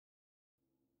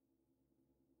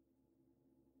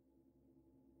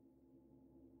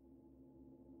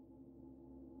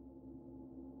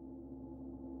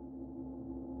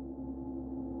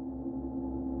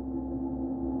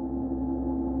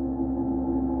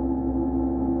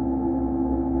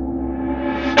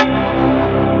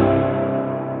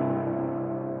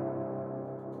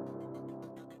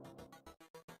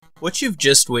What you've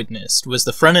just witnessed was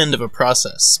the front end of a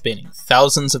process spanning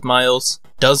thousands of miles,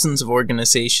 dozens of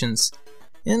organizations,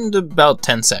 and about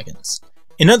 10 seconds.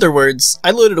 In other words,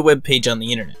 I loaded a web page on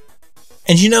the internet.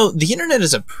 And you know, the internet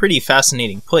is a pretty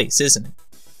fascinating place, isn't it?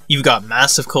 You've got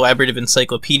massive collaborative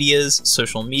encyclopedias,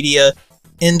 social media,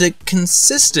 and a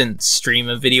consistent stream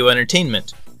of video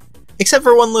entertainment. Except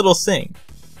for one little thing.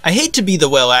 I hate to be the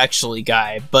well actually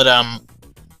guy, but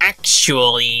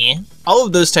actually, all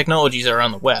of those technologies are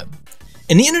on the web.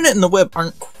 And the internet and the web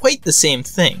aren't quite the same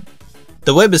thing.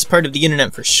 The web is part of the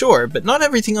internet for sure, but not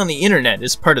everything on the internet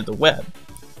is part of the web.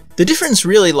 The difference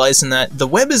really lies in that the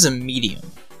web is a medium.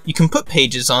 You can put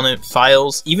pages on it,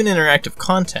 files, even interactive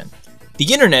content.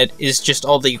 The internet is just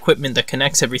all the equipment that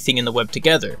connects everything in the web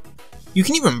together. You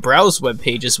can even browse web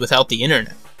pages without the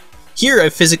internet. Here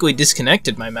I've physically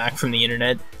disconnected my Mac from the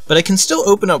internet, but I can still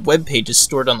open up web pages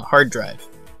stored on the hard drive.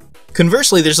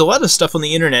 Conversely, there's a lot of stuff on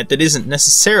the internet that isn't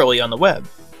necessarily on the web.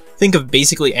 Think of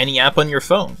basically any app on your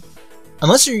phone.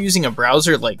 Unless you're using a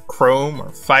browser like Chrome or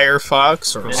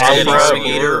Firefox or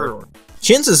Navigator,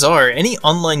 chances are any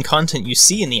online content you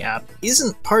see in the app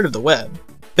isn't part of the web,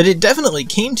 but it definitely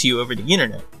came to you over the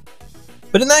internet.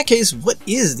 But in that case, what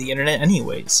is the internet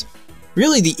anyways?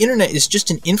 Really, the internet is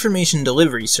just an information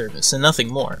delivery service and nothing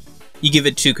more. You give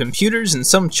it two computers and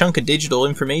some chunk of digital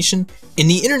information, and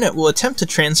the internet will attempt to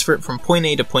transfer it from point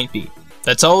A to point B.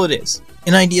 That's all it is.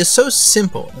 An idea so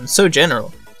simple and so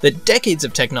general that decades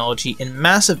of technology and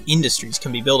massive industries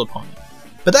can be built upon it.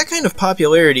 But that kind of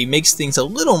popularity makes things a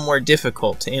little more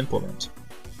difficult to implement.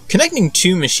 Connecting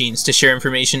two machines to share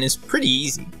information is pretty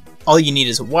easy. All you need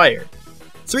is a wire.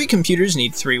 3 computers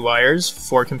need 3 wires,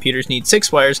 4 computers need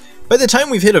 6 wires. By the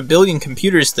time we've hit 1 billion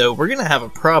computers though, we're gonna have a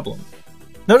problem.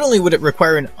 Not only would it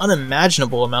require an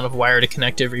unimaginable amount of wire to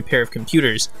connect every pair of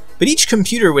computers, but each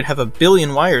computer would have 1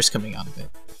 billion wires coming out of it,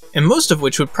 and most of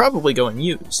which would probably go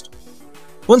unused.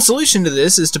 One solution to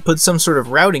this is to put some sort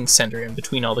of routing center in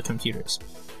between all the computers.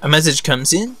 A message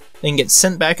comes in, then gets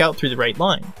sent back out through the right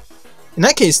line. In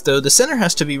that case though, the center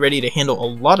has to be ready to handle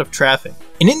a lot of traffic,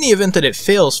 and in the event that it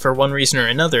fails for one reason or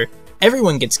another,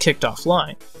 everyone gets kicked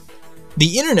offline.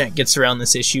 The internet gets around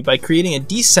this issue by creating a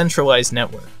decentralized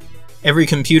network. Every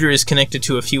computer is connected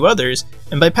to a few others,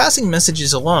 and by passing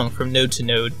messages along from node to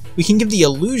node, we can give the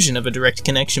illusion of a direct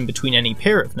connection between any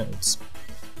pair of nodes.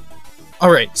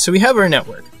 Alright, so we have our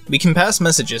network. We can pass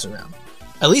messages around.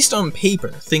 At least on paper,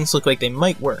 things look like they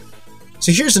might work.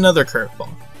 So here's another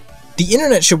curveball. The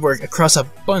internet should work across a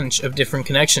bunch of different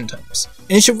connection types,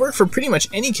 and it should work for pretty much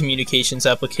any communications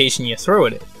application you throw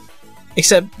at it.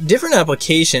 Except, different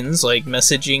applications like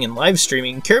messaging and live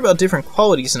streaming care about different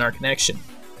qualities in our connection.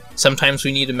 Sometimes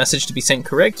we need a message to be sent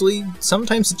correctly,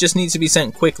 sometimes it just needs to be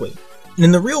sent quickly. And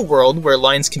in the real world, where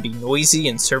lines can be noisy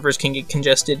and servers can get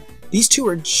congested, these two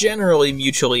are generally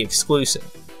mutually exclusive.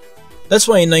 That's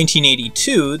why in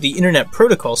 1982, the Internet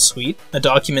Protocol Suite, a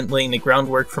document laying the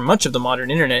groundwork for much of the modern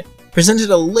internet, presented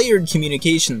a layered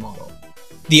communication model.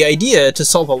 The idea to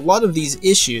solve a lot of these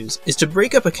issues is to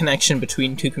break up a connection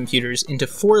between two computers into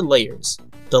 4 layers: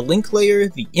 the link layer,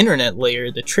 the internet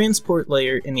layer, the transport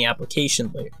layer, and the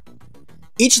application layer.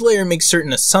 Each layer makes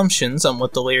certain assumptions on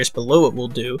what the layers below it will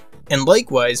do, and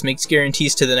likewise makes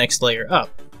guarantees to the next layer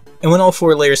up. And when all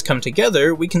 4 layers come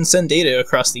together, we can send data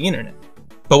across the internet.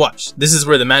 But watch, this is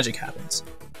where the magic happens.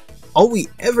 All we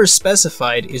ever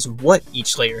specified is what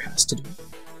each layer has to do.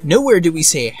 Nowhere do we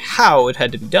say how it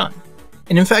had to be done.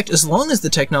 And in fact, as long as the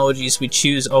technologies we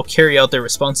choose all carry out their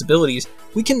responsibilities,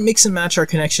 we can mix and match our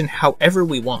connection however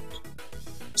we want.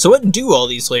 So what do all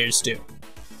these layers do?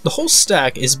 The whole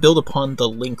stack is built upon the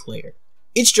link layer.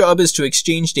 Its job is to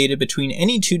exchange data between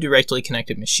any 2 directly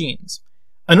connected machines.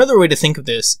 Another way to think of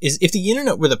this is if the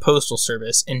internet were the postal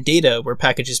service and data were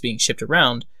packages being shipped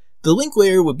around, the link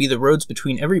layer would be the roads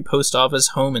between every post office,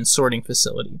 home, and sorting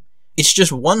facility. It's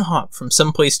just one hop from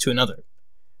some place to another.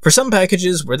 For some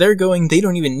packages, where they're going, they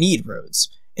don't even need roads.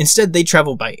 Instead, they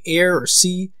travel by air or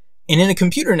sea, and in a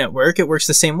computer network, it works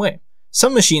the same way.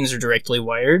 Some machines are directly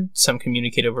wired, some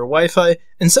communicate over Wi-Fi,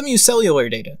 and some use cellular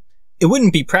data. It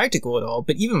wouldn't be practical at all,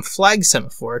 but even flag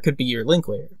semaphore could be your link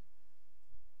layer.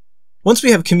 Once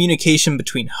we have communication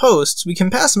between hosts, we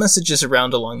can pass messages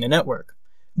around along the network.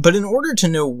 But in order to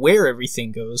know where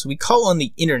everything goes, we call on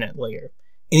the internet layer.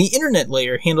 And the internet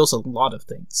layer handles a lot of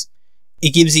things.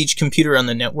 It gives each computer on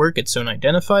the network its own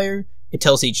identifier, it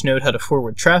tells each node how to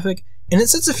forward traffic, and it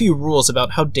sets a few rules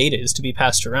about how data is to be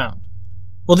passed around.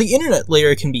 While the internet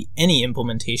layer can be any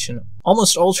implementation,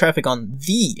 almost all traffic on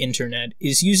the internet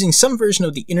is using some version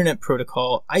of the internet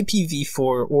protocol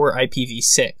IPv4 or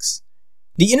IPv6.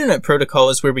 The Internet Protocol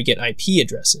is where we get IP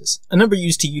addresses, a number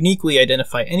used to uniquely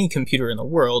identify any computer in the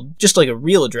world, just like a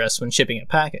real address when shipping a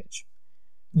package.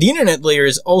 The Internet layer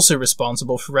is also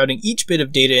responsible for routing each bit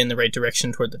of data in the right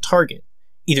direction toward the target,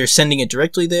 either sending it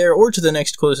directly there or to the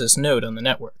next closest node on the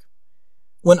network.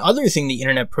 One other thing the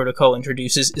Internet Protocol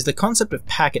introduces is the concept of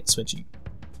packet switching.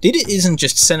 Data isn't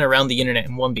just sent around the internet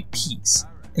in one big piece.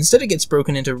 Instead, it gets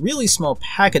broken into really small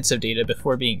packets of data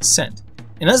before being sent,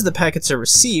 and as the packets are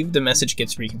received, the message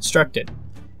gets reconstructed.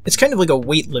 It's kind of like a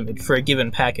weight limit for a given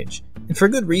package, and for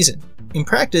good reason. In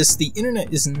practice, the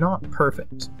internet is not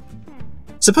perfect.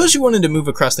 Suppose you wanted to move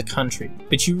across the country,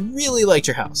 but you really liked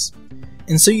your house,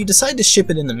 and so you decide to ship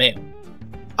it in the mail.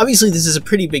 Obviously, this is a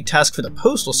pretty big task for the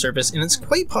postal service, and it's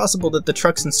quite possible that the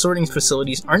trucks and sorting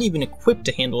facilities aren't even equipped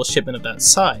to handle a shipment of that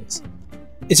size.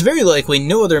 It's very likely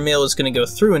no other mail is going to go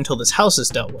through until this house is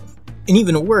dealt with. And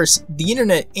even worse, the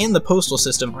internet and the postal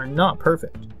system are not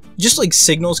perfect. Just like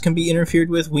signals can be interfered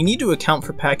with, we need to account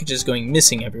for packages going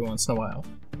missing every once in a while.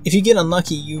 If you get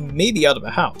unlucky, you may be out of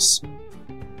a house.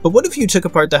 But what if you took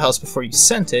apart the house before you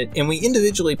sent it, and we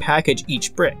individually package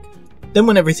each brick? Then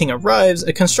when everything arrives,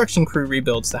 a construction crew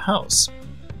rebuilds the house.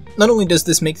 Not only does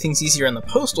this make things easier on the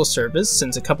postal service,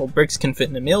 since a couple bricks can fit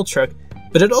in a mail truck,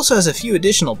 but it also has a few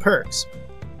additional perks.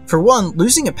 For one,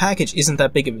 losing a package isn't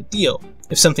that big of a deal.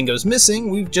 If something goes missing,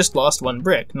 we've just lost one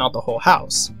brick, not the whole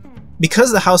house.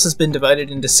 Because the house has been divided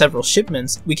into several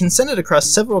shipments, we can send it across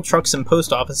several trucks and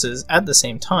post offices at the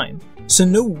same time, so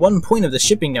no one point of the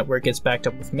shipping network gets backed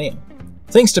up with mail.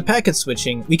 Thanks to packet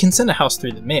switching, we can send a house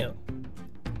through the mail.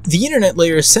 The internet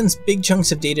layer sends big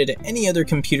chunks of data to any other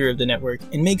computer of the network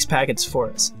and makes packets for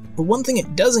us, but one thing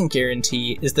it doesn't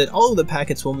guarantee is that all of the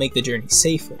packets will make the journey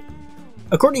safely.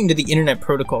 According to the Internet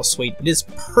Protocol suite, it is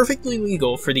perfectly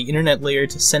legal for the internet layer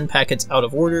to send packets out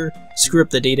of order, screw up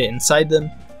the data inside them,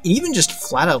 and even just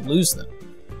flat out lose them.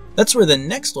 That's where the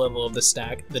next level of the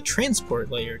stack, the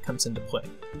transport layer, comes into play.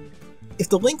 If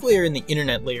the link layer and the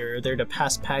internet layer are there to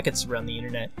pass packets around the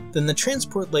internet, then the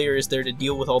transport layer is there to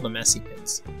deal with all the messy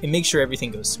bits, and make sure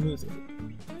everything goes smoothly.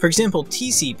 For example,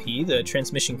 TCP, the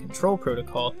Transmission Control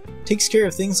Protocol, takes care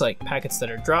of things like packets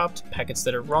that are dropped, packets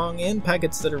that are wrong, and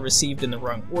packets that are received in the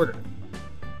wrong order.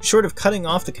 Short of cutting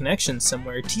off the connection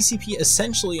somewhere, TCP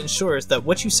essentially ensures that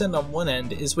what you send on one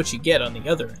end is what you get on the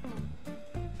other end.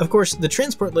 Of course, the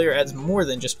transport layer adds more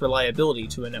than just reliability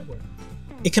to a network.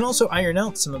 It can also iron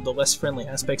out some of the less friendly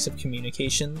aspects of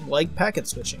communication, like packet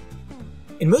switching.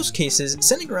 In most cases,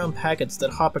 sending around packets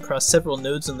that hop across several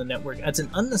nodes on the network adds an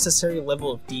unnecessary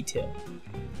level of detail.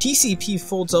 TCP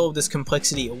folds all of this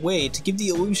complexity away to give the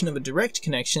illusion of a direct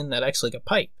connection that acts like a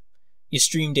pipe. You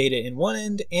stream data in one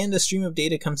end, and a stream of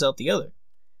data comes out the other.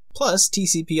 Plus,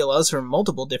 TCP allows for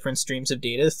multiple different streams of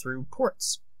data through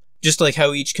ports. Just like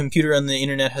how each computer on the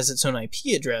internet has its own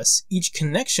IP address, each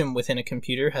connection within a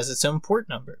computer has its own port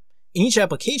number, and each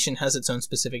application has its own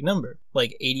specific number,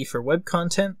 like 80 for web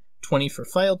content, 20 for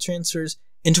file transfers,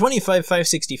 and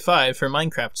 25565 for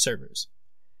Minecraft servers.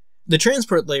 The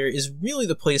transport layer is really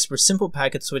the place where simple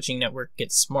packet switching network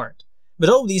gets smart, but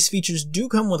all of these features do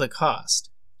come with a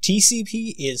cost.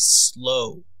 TCP is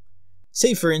slow.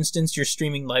 Say for instance you're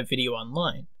streaming live video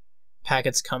online.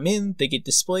 Packets come in, they get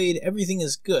displayed, everything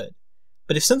is good.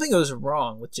 But if something goes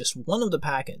wrong with just one of the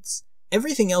packets,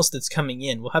 everything else that's coming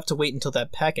in will have to wait until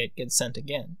that packet gets sent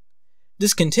again.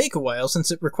 This can take a while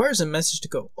since it requires a message to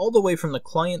go all the way from the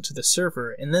client to the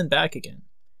server and then back again.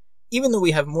 Even though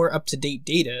we have more up-to-date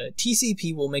data,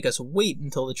 TCP will make us wait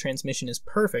until the transmission is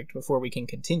perfect before we can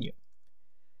continue.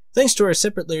 Thanks to our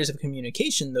separate layers of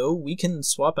communication, though, we can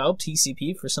swap out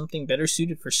TCP for something better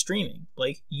suited for streaming,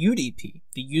 like UDP,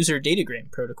 the User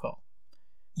Datagram Protocol.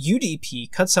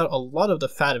 UDP cuts out a lot of the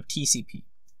fat of TCP.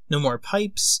 No more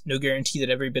pipes, no guarantee that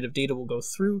every bit of data will go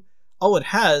through. All it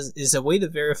has is a way to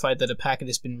verify that a packet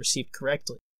has been received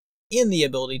correctly, and the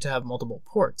ability to have multiple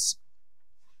ports.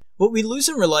 What we lose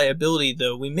in reliability,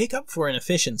 though, we make up for in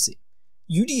efficiency.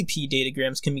 UDP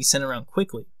datagrams can be sent around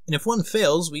quickly, and if one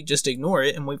fails, we just ignore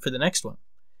it and wait for the next one.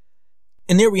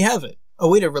 And there we have it, a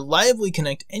way to reliably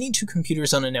connect any two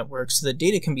computers on a network so that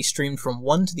data can be streamed from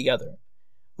one to the other.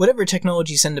 Whatever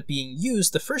technologies end up being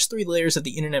used, the first three layers of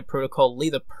the Internet Protocol lay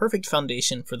the perfect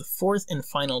foundation for the fourth and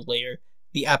final layer,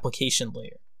 the application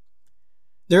layer.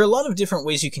 There are a lot of different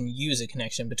ways you can use a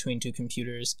connection between two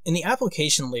computers, and the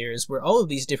application layer is where all of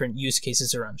these different use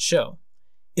cases are on show.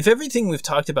 If everything we've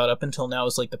talked about up until now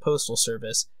is like the postal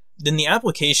service, then the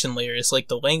application layer is like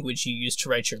the language you use to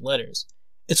write your letters.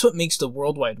 It's what makes the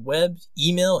World Wide Web,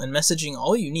 email, and messaging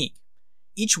all unique.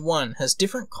 Each one has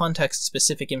different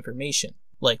context-specific information,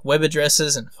 like web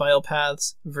addresses and file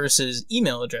paths, versus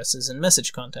email addresses and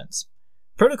message contents.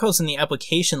 Protocols in the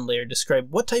application layer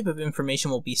describe what type of information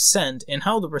will be sent and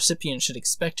how the recipient should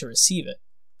expect to receive it.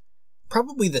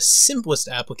 Probably the simplest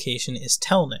application is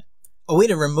Telnet, a way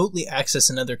to remotely access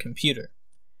another computer.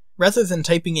 Rather than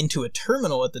typing into a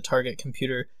terminal at the target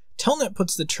computer, Telnet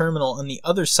puts the terminal on the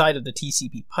other side of the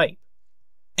TCP pipe.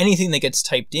 Anything that gets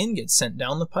typed in gets sent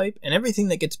down the pipe, and everything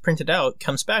that gets printed out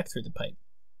comes back through the pipe.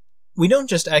 We don't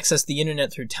just access the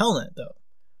internet through Telnet, though.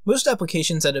 Most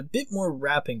applications add a bit more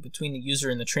wrapping between the user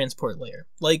and the transport layer,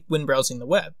 like when browsing the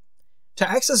web. To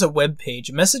access a web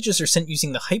page, messages are sent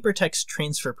using the Hypertext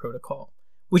Transfer Protocol,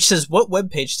 which says what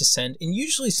web page to send and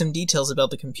usually some details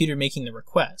about the computer making the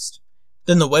request.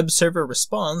 Then the web server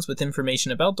responds with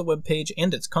information about the web page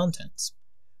and its contents.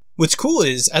 What's cool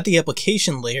is, at the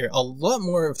application layer, a lot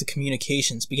more of the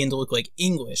communications begin to look like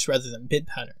English rather than bit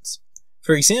patterns.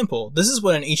 For example, this is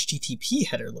what an HTTP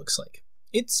header looks like.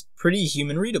 It's pretty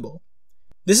human readable.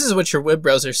 This is what your web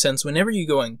browser sends whenever you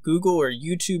go on Google or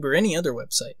YouTube or any other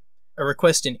website. A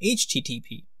request in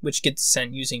HTTP, which gets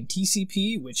sent using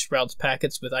TCP, which routes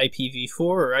packets with IPv4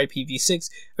 or IPv6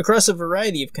 across a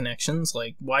variety of connections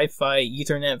like Wi-Fi,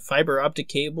 Ethernet, fiber optic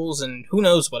cables, and who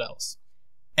knows what else.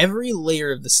 Every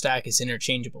layer of the stack is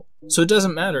interchangeable, so it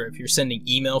doesn't matter if you're sending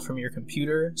email from your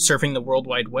computer, surfing the World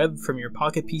Wide Web from your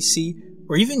Pocket PC,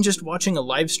 or even just watching a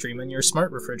live stream on your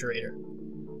smart refrigerator.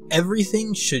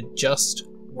 Everything should just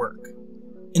work.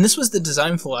 And this was the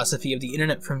design philosophy of the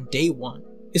internet from day one.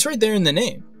 It's right there in the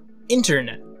name.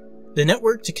 Internet. The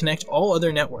network to connect all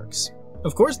other networks.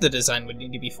 Of course the design would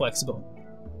need to be flexible.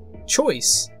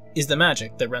 Choice is the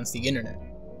magic that runs the internet.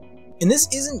 And this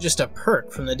isn't just a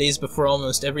perk from the days before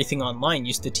almost everything online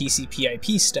used the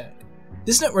TCP/IP stack.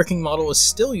 This networking model is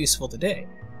still useful today.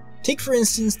 Take for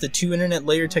instance the two internet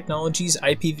layer technologies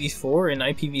IPv4 and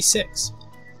IPv6.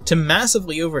 To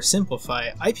massively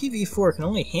oversimplify, IPv4 can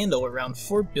only handle around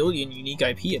 4 billion unique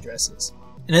IP addresses.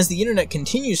 And as the internet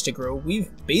continues to grow, we've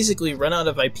basically run out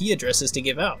of IP addresses to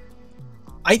give out.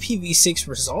 IPv6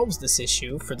 resolves this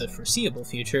issue for the foreseeable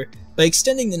future by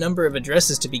extending the number of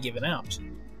addresses to be given out.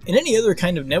 In any other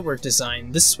kind of network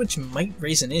design, this switch might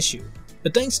raise an issue,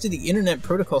 but thanks to the Internet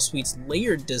Protocol Suite's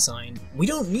layered design, we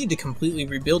don't need to completely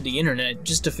rebuild the internet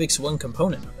just to fix one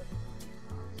component of it.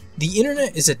 The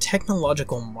internet is a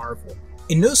technological marvel,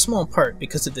 in no small part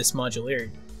because of this modularity.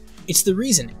 It's the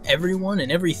reason everyone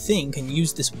and everything can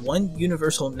use this one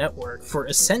universal network for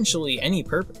essentially any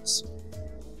purpose.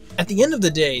 At the end of the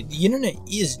day, the internet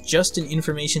is just an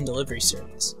information delivery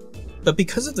service. But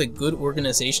because of the good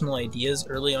organizational ideas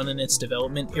early on in its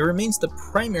development, it remains the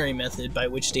primary method by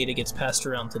which data gets passed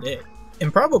around today,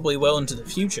 and probably well into the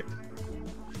future.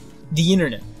 The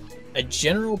internet, a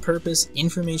general purpose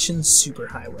information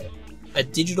superhighway, a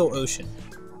digital ocean.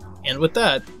 And with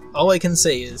that, all I can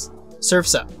say is,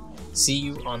 surf's up. See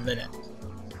you on the net.